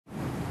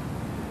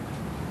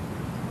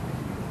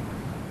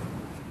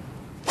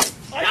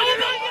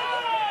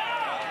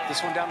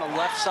This one down the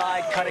left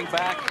side, cutting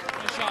back.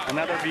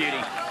 Another beauty.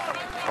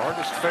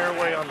 Hardest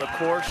fairway on the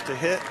course to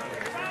hit.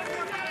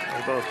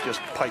 They both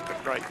just pipe it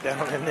right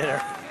down in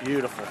there.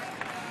 Beautiful.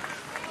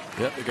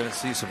 Yep, you're going to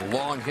see some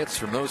long hits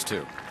from those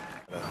two.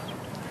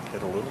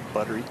 Get a little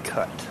buttery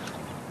cut.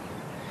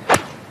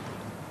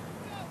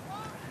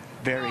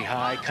 Very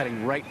high,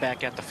 cutting right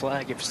back at the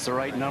flag if it's the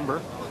right number.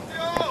 Is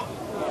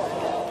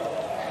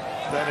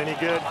that any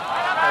good?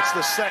 That's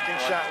the second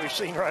shot we've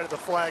seen right at the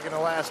flag in the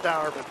last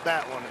hour, but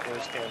that one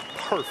was in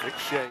perfect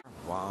shape.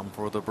 Rahm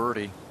for the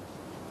birdie.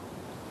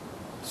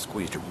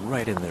 Squeezed it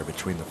right in there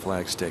between the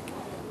flagstick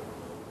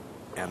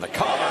and the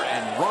collar,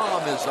 and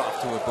Rahm is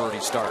off to a birdie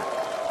start.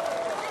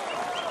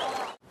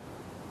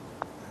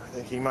 I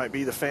think he might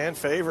be the fan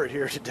favorite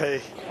here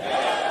today.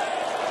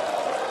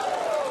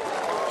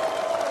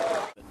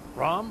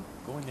 Rahm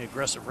going the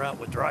aggressive route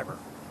with driver.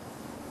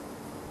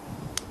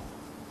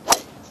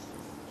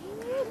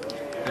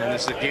 And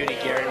this is a beauty,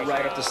 Gary.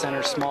 Right up the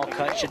center, small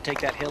cut. Should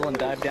take that hill and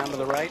dive down to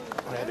the right.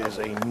 That is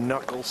a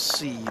knuckle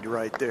seed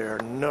right there.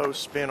 No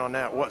spin on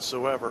that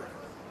whatsoever.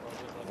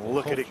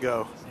 Look at it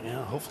go.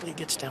 Yeah, hopefully it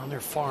gets down there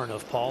far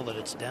enough, Paul, that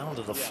it's down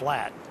to the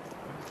flat.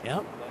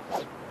 Yep.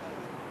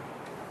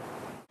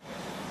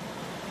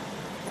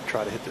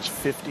 Try to hit this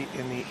 50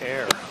 in the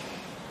air.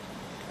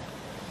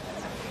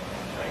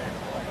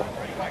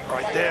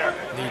 Right there.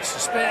 Needs to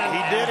spin.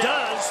 He did it.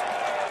 Does.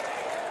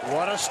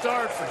 What a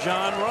start for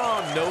Jon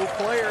Rahm. No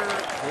player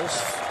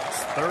this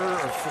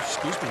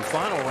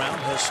final round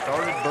has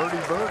started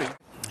birdie.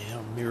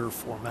 Yeah, mere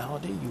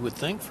formality, you would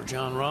think, for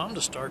Jon Rahm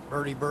to start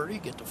birdie,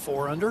 get to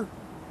 4 under.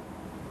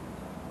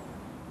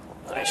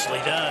 Nicely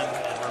done.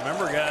 And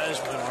remember, guys,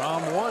 when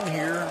Rahm won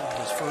here,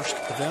 his first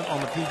event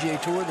on the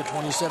PGA Tour, the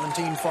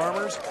 2017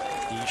 Farmers,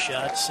 he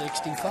shot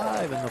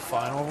 65 in the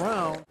final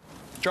round.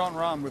 Jon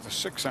Rahm with a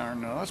 6-iron.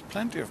 Now that's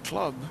plenty of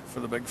club for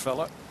the big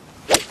fella.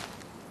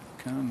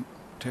 Can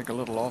take a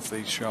little off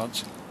these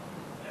shots.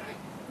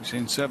 We've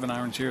seen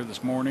 7-irons here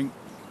this morning.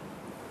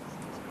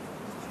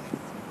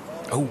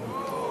 Oh,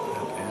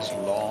 that is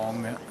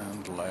long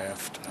and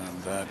left,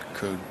 and that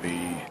could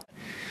be.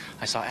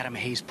 I saw Adam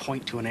Hayes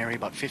point to an area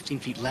about 15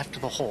 feet left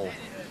of the hole.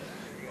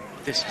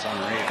 This is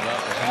unreal.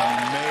 That was an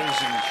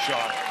amazing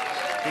shot.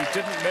 He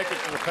didn't make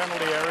it to the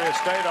penalty area,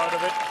 stayed out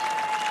of it.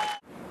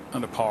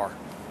 And a par.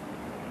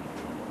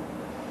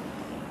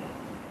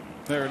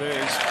 There it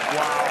is.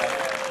 Wow.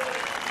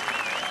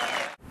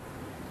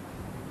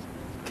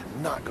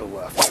 Cannot go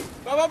left.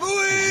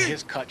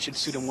 His cut should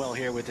suit him well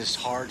here with his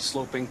hard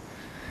sloping.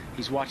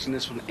 He's watching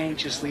this one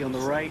anxiously on the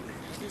right.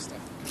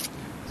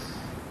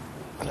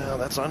 No,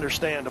 that's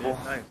understandable.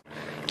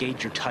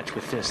 Gauge your touch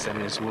with this than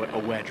it is a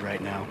wedge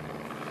right now.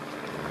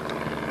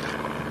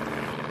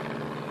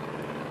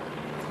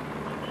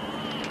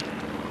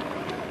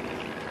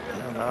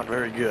 No, not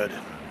very good.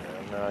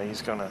 And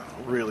he's going to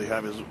really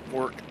have his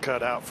work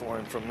cut out for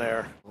him from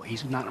there. Well,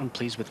 he's not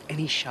unpleased with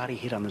any shot he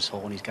hit on this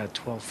hole, and he's got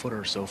a 12-footer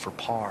or so for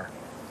par.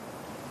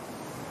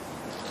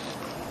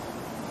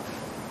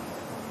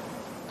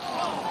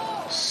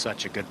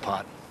 Such a good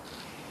putt.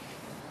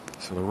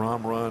 So the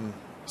Rahm run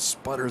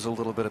sputters a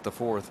little bit at the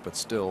 4th, but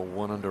still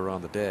 1 under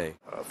on the day.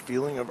 A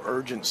feeling of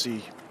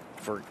urgency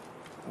for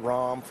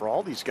Rahm, for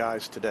all these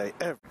guys today.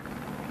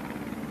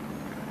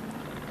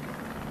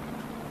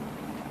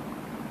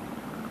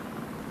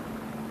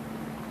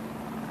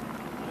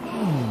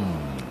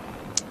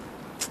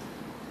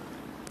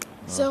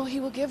 So he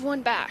will give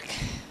one back.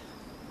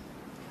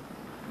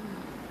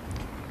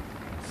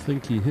 I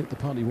think he hit the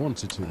putt he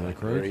wanted to there,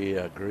 Craig.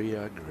 Agree.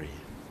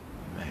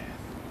 Man.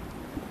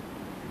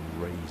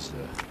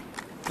 Razor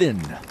thin.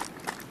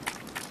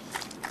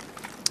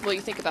 Well,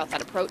 you think about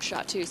that approach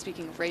shot, too,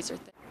 speaking of razor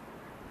thin.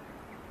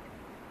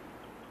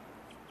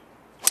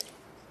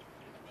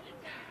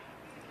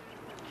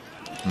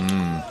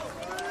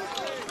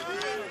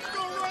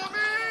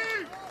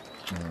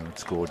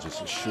 It's gorgeous.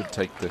 It should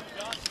take the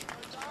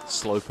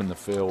slope in the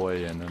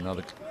fairway, and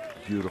another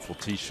beautiful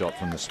tee shot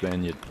from the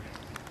Spaniard.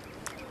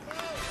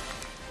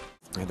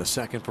 And the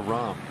second for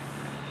Rahm.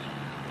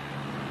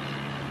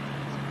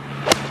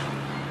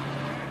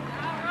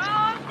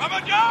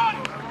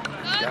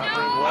 Got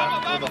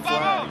left for the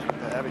flag.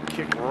 To have it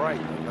kick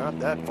right, not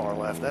that far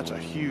left. That's a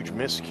huge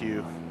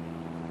miscue.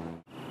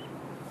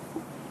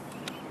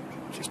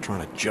 Just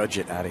trying to judge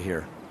it out of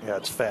here. Yeah,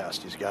 it's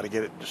fast. He's got to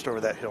get it just over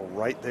that hill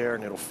right there,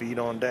 and it'll feed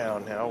on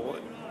down. Now,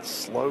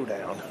 slow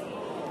down.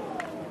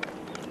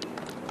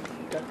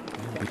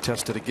 We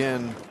test it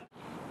again.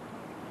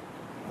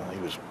 Well, he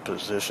was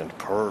positioned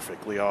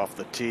perfectly off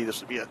the tee. This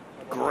would be a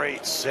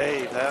great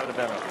save. That would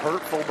have been a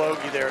hurtful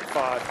bogey there at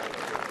 5.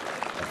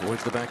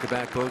 Avoids the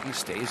back-to-back bogey,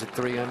 stays at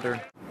 3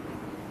 under.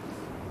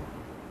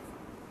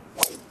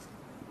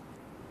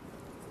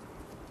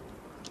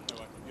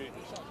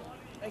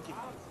 Thank you.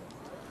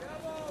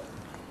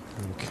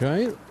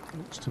 Okay,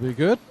 looks to be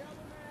good.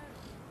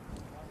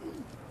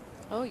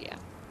 Oh, yeah.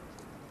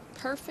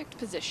 Perfect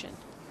position.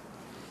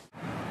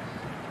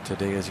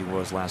 Today as he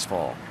was last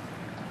fall.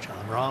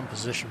 Jon Rahm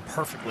positioned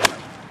perfectly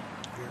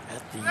here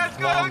at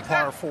the long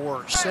par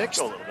 4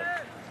 6th.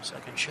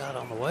 Second shot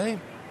on the way.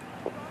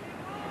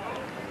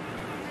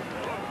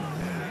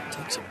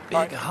 Takes a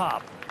big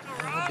hop.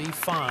 It'll be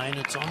fine.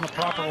 It's on the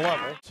proper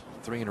level.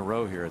 3 in a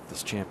row here at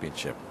this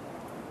championship.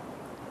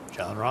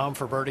 Jon Rahm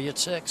for birdie at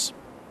 6.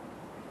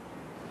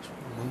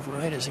 Move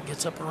right as it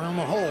gets up around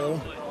the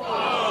hole.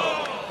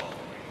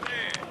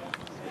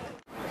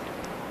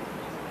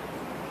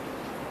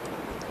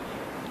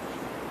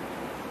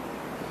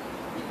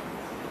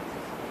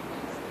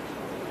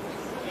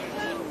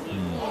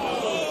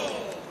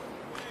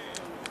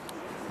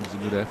 It was a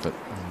good effort.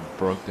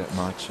 Broke that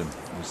much and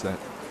was that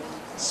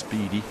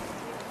speedy.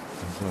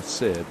 As I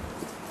said,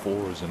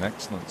 4 is an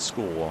excellent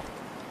score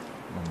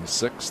on the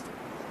 6th.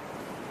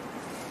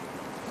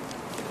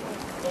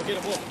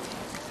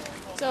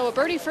 So a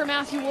birdie for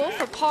Matthew Wolff,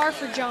 a par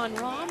for Jon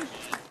Rahm.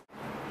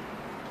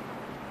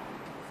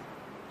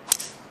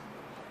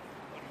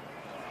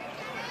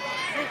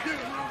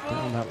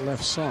 Down that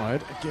left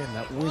side. Again,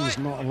 that wind's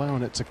not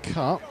allowing it to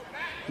cut.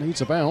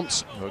 Needs a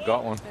bounce. We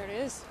got one. There it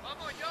is.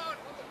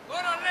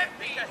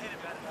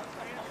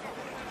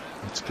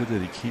 It's good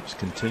that he keeps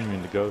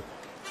continuing to go.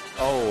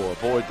 Oh,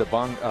 avoid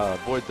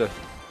the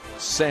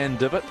sand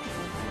divot.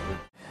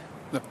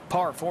 The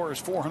par 4 is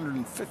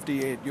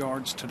 458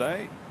 yards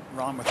today.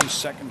 Rahm with his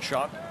second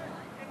shot.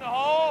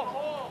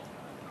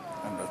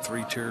 And a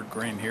 3-tiered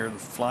green here. The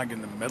flag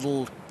in the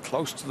middle,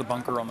 close to the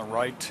bunker on the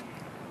right.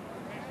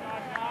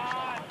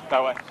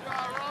 That way.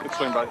 Good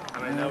swing, buddy.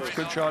 I mean, that's a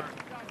good shot.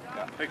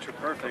 Yeah, picture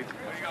perfect.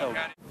 Oh.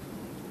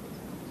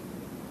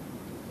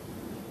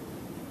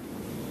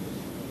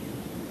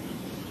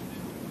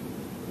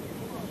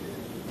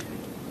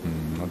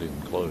 Not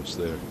even close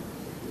there.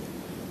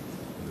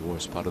 The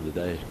worst part of the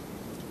day.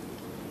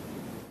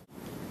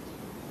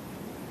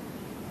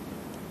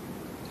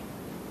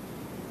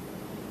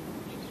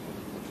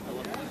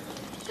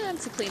 And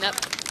some cleanup.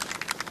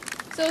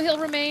 So he'll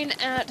remain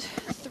at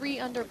 3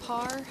 under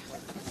par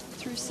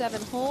through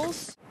 7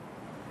 holes.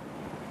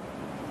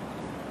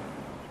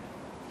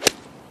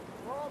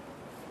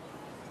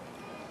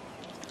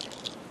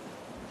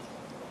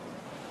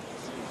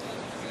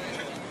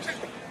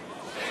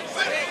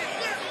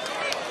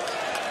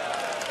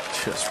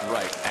 Just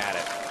right at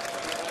it.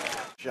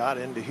 Shot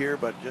into here,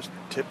 but just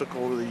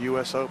typical of the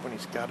U.S. Open.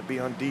 He's got to be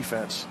on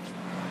defense.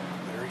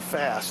 Very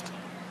fast.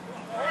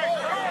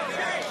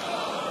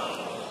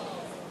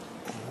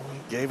 He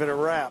gave it a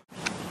wrap.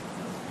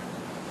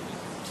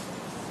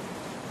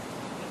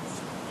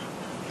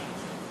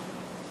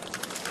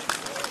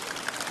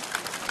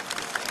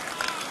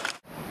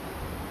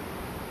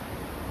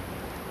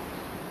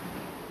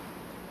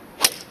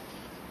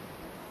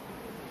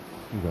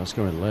 Ooh, that's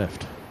going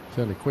left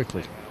fairly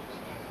quickly.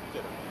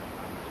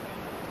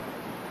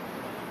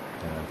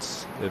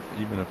 That's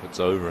even if it's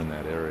over in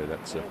that area,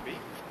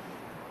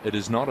 it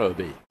is not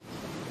OB.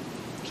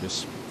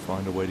 Just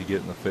find a way to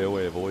get in the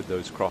fairway, avoid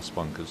those cross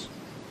bunkers.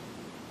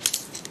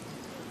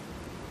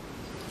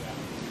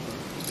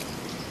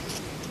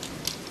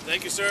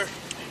 Thank you, sir.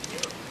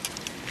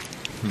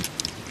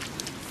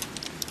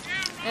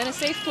 And a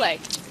safe play.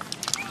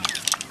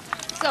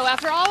 So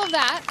after all of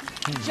that,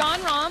 Jon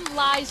Rahm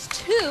lies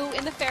 2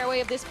 in the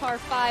fairway of this par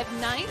 5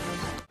 ninth.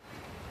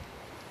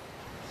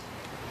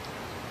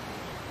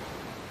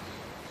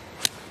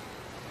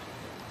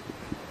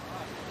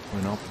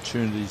 When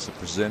opportunities are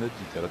presented,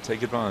 you've got to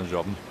take advantage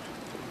of them.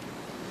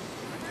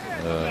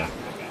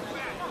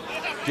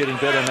 Getting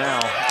better now.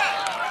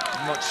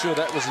 I'm not sure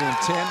that was the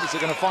intent. Is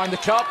it going to find the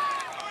cup?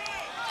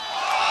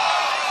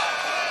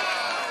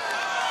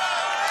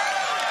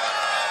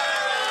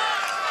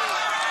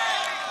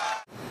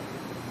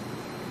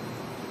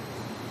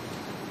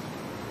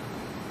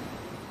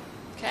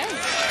 Okay.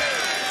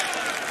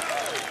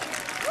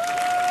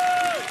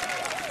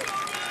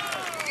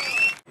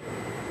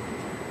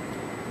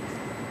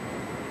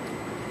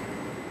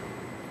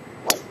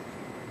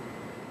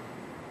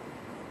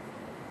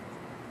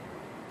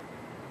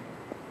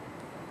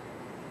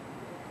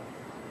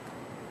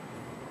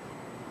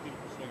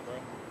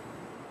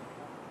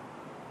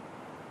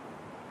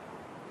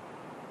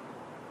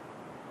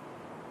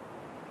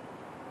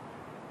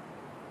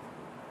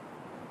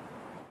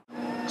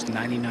 It's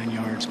 99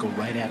 yards, go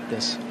right at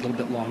this. A little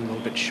bit long, a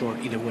little bit short.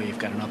 Either way, you've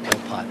got an uphill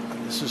putt.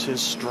 This is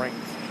his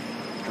strength.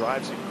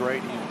 Drives it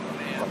great.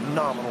 He's a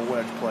phenomenal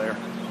wedge player.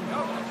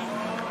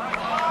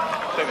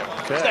 Stay there.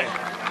 Okay. Stay.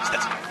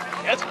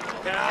 Yes.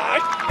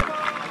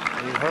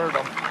 You heard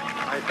him.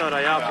 I thought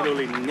I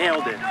absolutely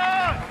nailed it.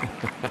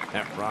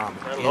 Rahm.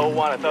 That low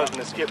one, I thought it was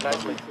going to skip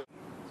nicely.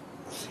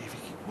 Let's see if he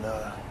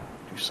can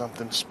do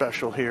something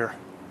special here.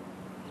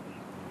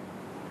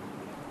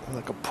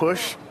 Like a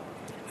push.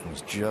 It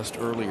was just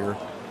earlier.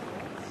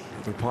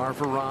 Another par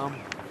for Rahm.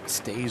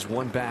 Stays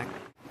 1 back.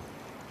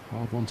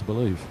 Hard one to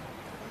believe.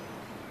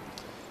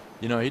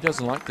 You know, he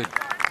doesn't like the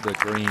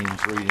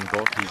greens reading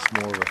book. He's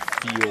more of a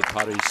feel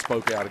putter. He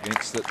spoke out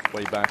against it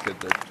way back at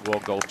the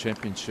World Golf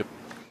Championship.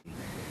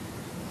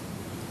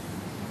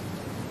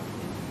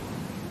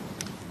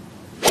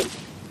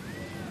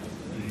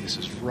 This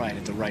is right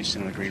at the right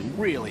center of the green.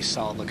 Really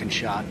solid looking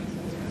shot.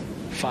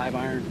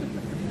 5-iron.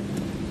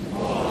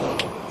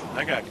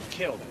 That guy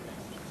killed it.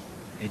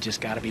 It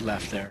just got to be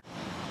left there.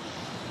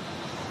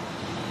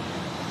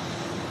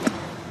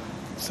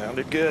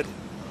 Sounded good.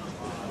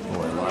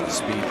 Boy, a lot of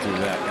speed through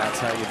that. That's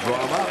how you draw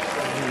them up.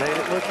 He made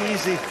it look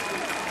easy.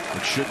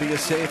 It should be a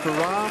save for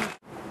Rahm.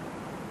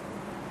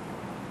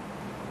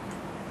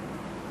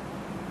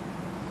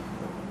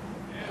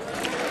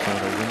 Trying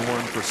to win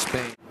one for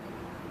Spain.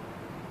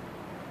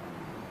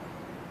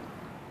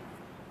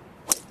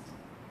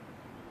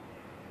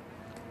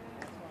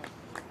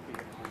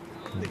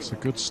 It's a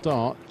good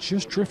start.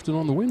 Just drifting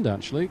on the wind,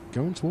 actually,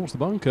 going towards the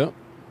bunker.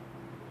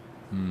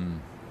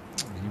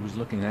 He was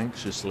looking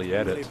anxiously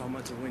at it.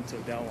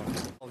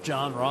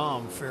 Jon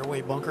Rahm,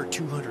 fairway bunker,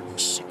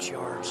 206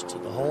 yards to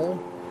the hole.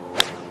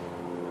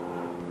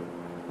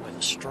 Boy,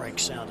 the strike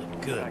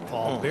sounded good.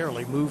 Paul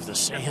barely moved the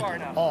sand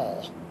at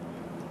all.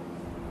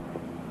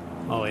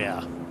 Oh,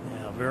 yeah.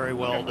 Yeah, very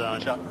well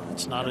done.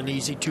 It's not an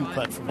easy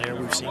two-putt from there.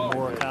 We've seen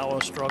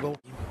Morikawa struggle.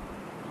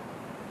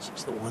 This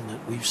is the one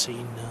that we've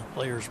seen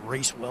players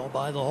race well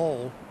by the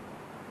hole.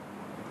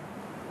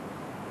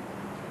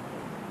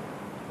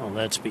 Oh,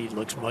 that speed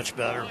looks much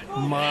better.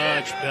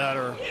 Much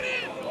better.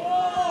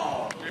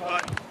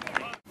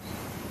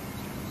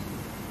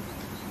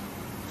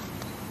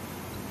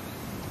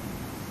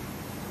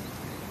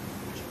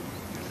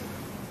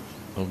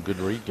 Oh, good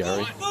read,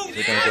 Gary. Is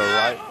it going to go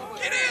right?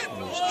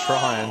 He was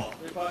trying.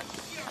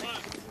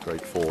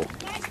 Great fall.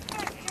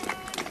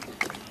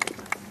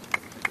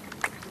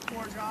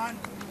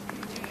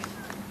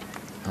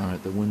 All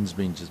right, the wind's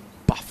been just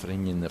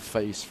buffeting in the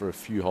face for a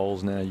few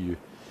holes now. You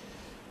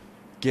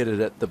get it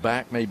at the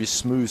back, maybe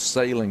smooth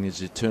sailing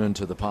as you turn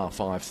to the par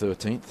 5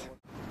 13th.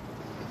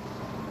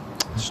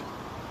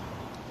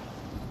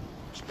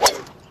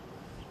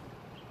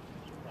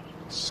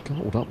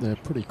 Scuttled up there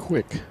pretty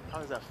quick. How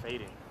is that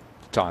fading?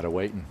 Tired of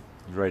waiting.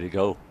 He's ready to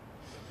go.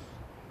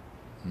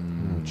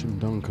 Jim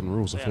Duncan,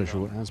 rules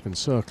official, has been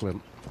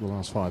circling for the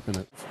last 5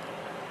 minutes.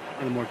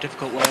 One of the more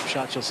difficult layup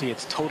shots you'll see,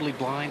 it's totally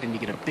blind, and you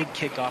get a big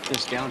kick off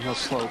this downhill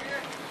slope.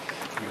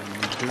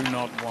 You do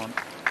not want.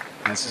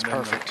 This is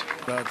perfect.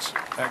 That's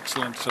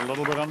excellent. It's a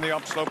little bit on the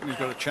upslope, and he's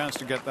got a chance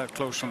to get that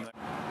close from there.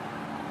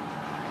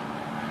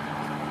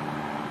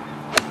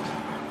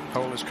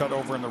 Hole is cut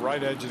over in the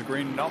right edge of the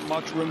green. Not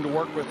much room to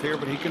work with here,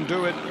 but he can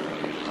do it.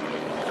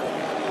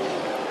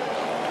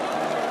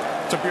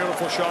 It's a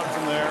beautiful shot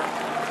from there.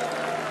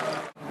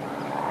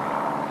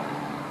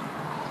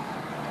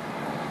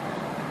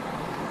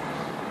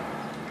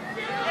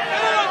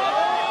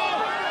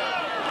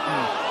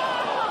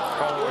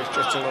 Always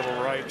just a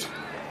little right.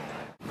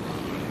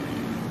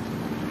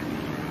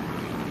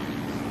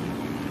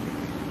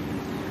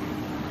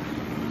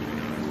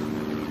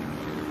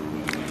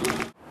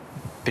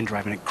 Been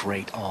driving it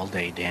great all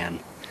day, Dan.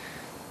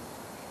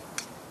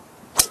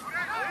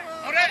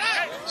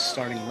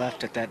 Starting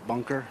left at that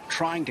bunker,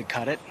 trying to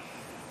cut it.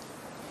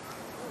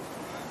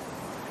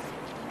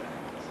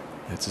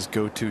 It's his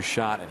go-to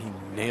shot, and he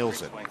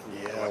nails it.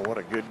 Yeah, what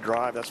a good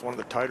drive. That's one of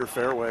the tighter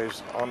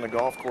fairways on the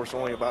golf course,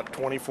 only about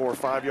 24 or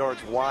 5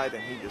 yards wide,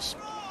 and he just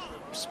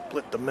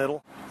split the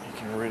middle. He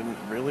can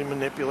really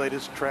manipulate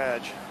his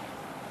traj.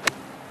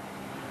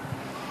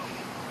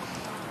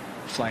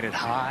 Flighted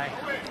high.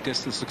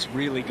 Distance looks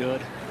really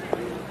good.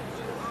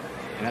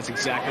 And that's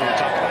exactly what we're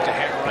talking about to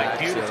hit right.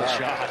 Beautiful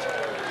shot.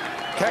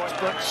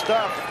 Textbook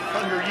stuff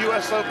under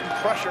U.S. Open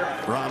pressure.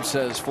 Rahm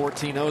says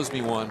 14 owes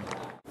me one.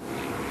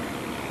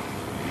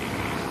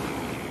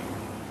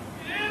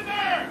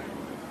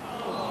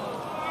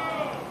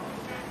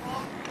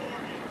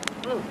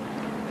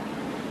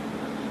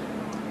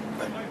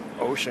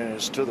 Ocean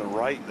is to the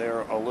right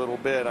there a little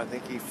bit. I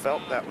think he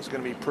felt that was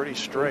going to be pretty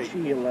straight.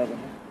 11.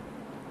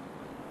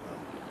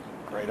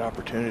 Great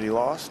opportunity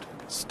lost.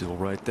 Still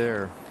right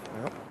there.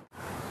 Yep.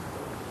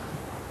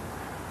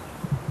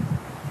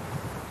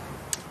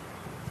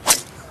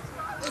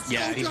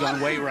 Yeah, he's gone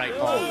way right,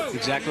 Paul.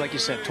 Exactly like you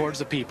said, towards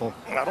the people.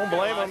 I don't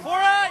blame him. All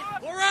right,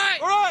 all right,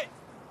 all right.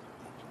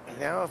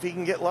 Now, if he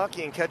can get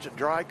lucky and catch a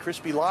dry,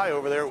 crispy lie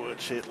over there,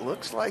 which it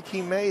looks like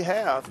he may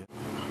have.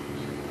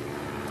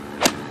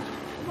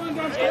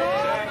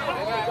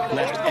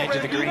 Left edge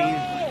of the green,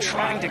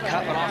 trying to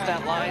cut it off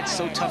that line. It's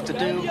so tough to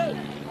do.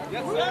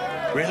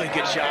 Really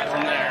good shot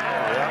from there.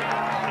 Yep,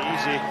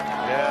 easy.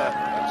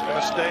 Yeah, it's going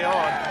to stay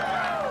on.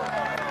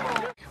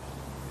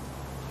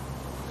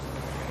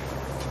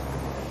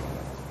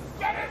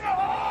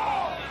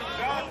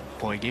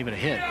 Boy, he gave it a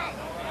hit.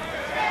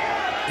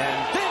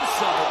 And then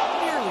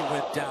some. Nearly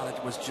went down.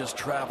 It was just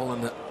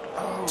traveling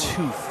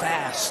too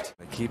fast.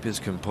 To keep his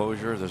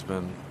composure. There's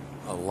been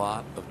a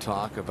lot of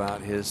talk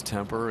about his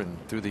temper, and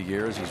through the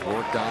years he's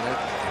worked on it,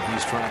 and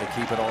he's trying to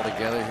keep it all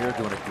together here,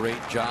 doing a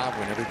great job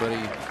when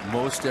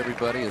most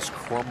everybody is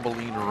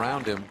crumbling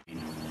around him.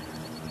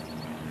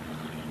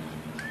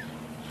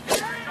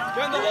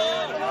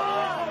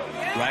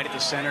 Right at the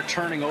center,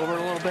 turning over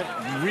a little bit.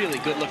 Really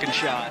good looking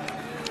shot.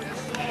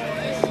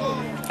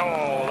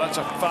 Oh, that's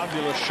a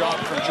fabulous shot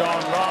from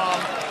Jon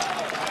Rahm.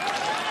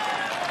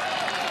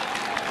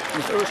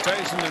 with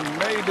Oosthuizen and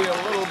maybe a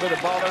little bit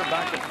of bother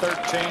back at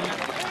 13.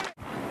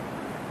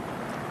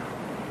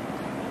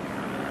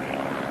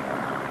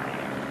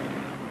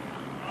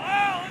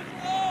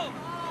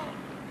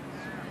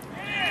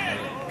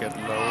 Get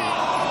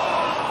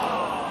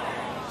low.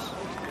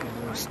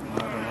 Just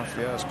not enough.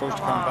 Yeah, supposed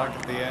to come back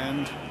at the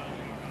end.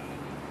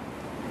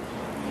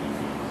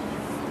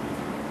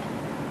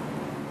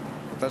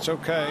 But that's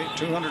okay.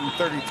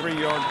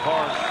 233-yard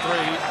par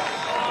 3.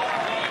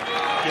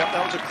 Yep,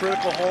 that was a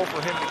critical hole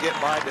for him to get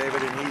by,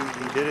 David, and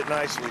he did it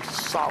nicely.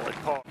 Solid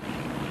par.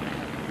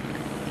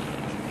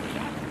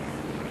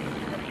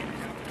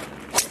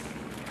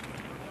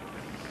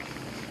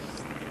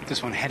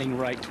 This one heading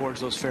right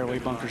towards those fairway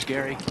bunkers,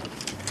 Gary.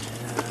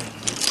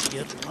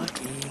 Get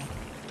lucky.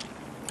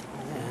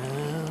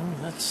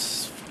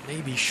 That's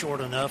maybe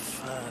short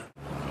enough.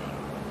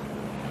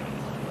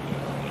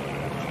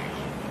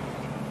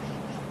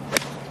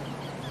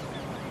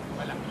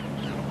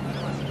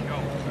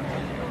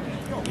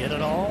 Get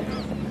it all?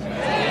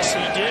 Yes, he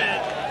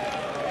did.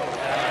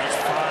 That's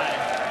fine.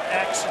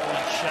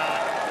 Excellent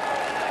shot.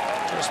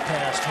 Just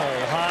past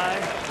hole high.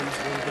 Leaves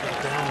a little bit of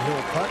a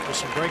downhill putt with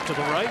some break to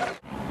the right.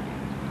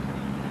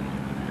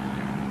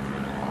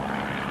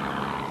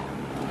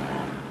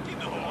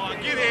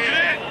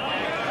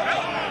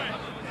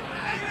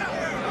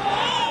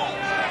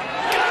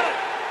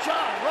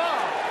 Jon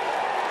Rahm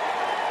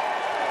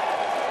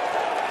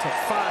to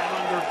 5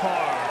 under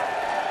par.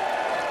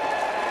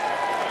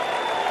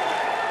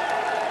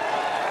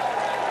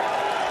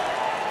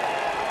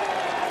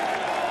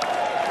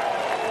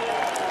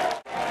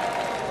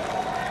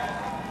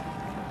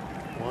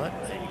 What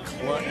a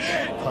clutch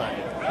putt.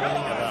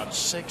 Getting about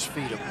 6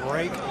 feet of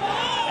break.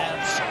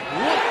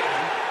 Absolutely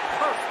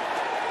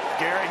perfect.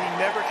 Gary, he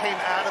never came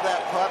out of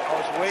that putt. I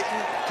was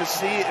waiting to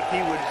see if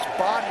his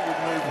body would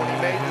move when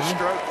he made the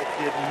stroke. It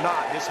did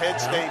not. His head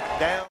stayed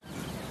down.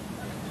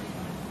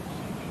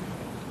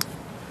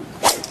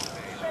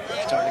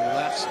 Starting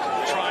left,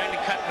 trying to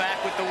cut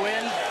back with the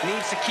wind.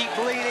 Needs to keep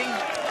bleeding.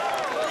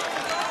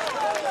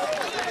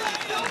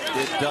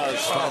 It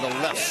does on the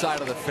left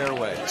side of the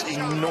fairway. It's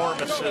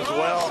enormous as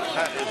well.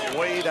 That is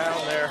way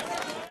down there.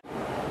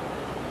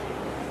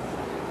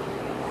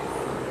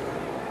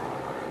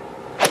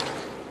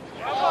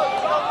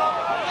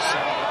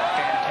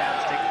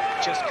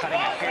 Just cutting a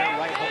hair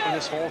right over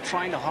this hole,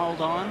 trying to hold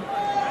on. Ooh,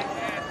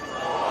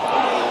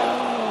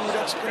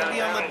 that's going to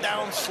be on the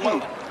down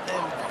slope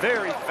and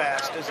very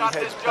fast as he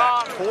heads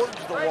back towards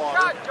the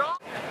water.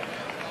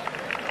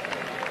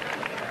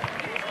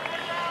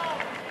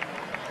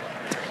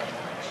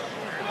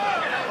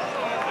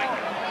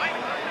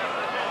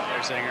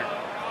 There's Singer.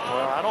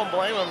 Well, I don't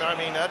blame him. I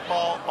mean, that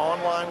ball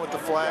on line with the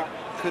flag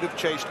could have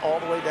chased all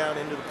the way down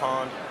into the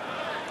pond.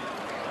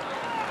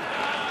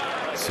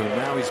 So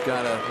now he's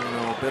got a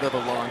bit of a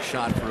long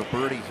shot for a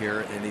birdie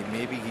here, and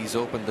maybe he's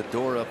opened the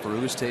door up for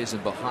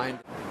Oosthuizen behind.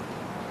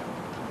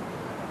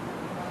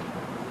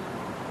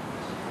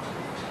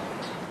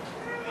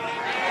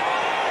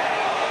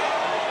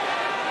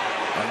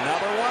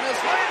 Another one is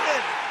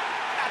landed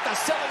at the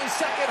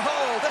 72nd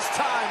hole. This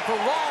time for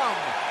Rahm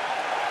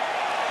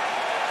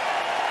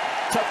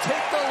to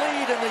take the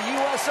lead in the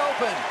U.S.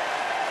 Open.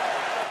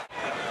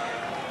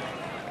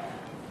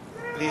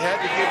 He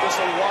had to give us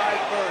a wide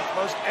berth.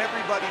 Most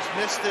everybody's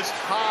missed this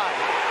high.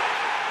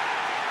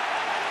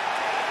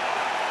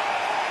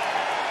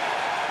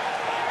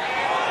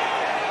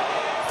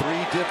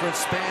 Three different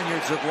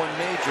Spaniards have won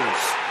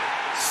majors.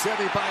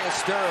 Seve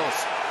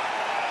Ballesteros,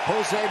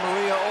 Jose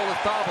Maria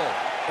Olazabal,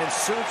 and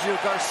Sergio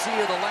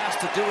Garcia, the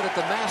last to do it at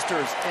the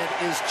Masters. And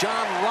is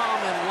Jon Rahm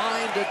in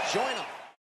line to join him?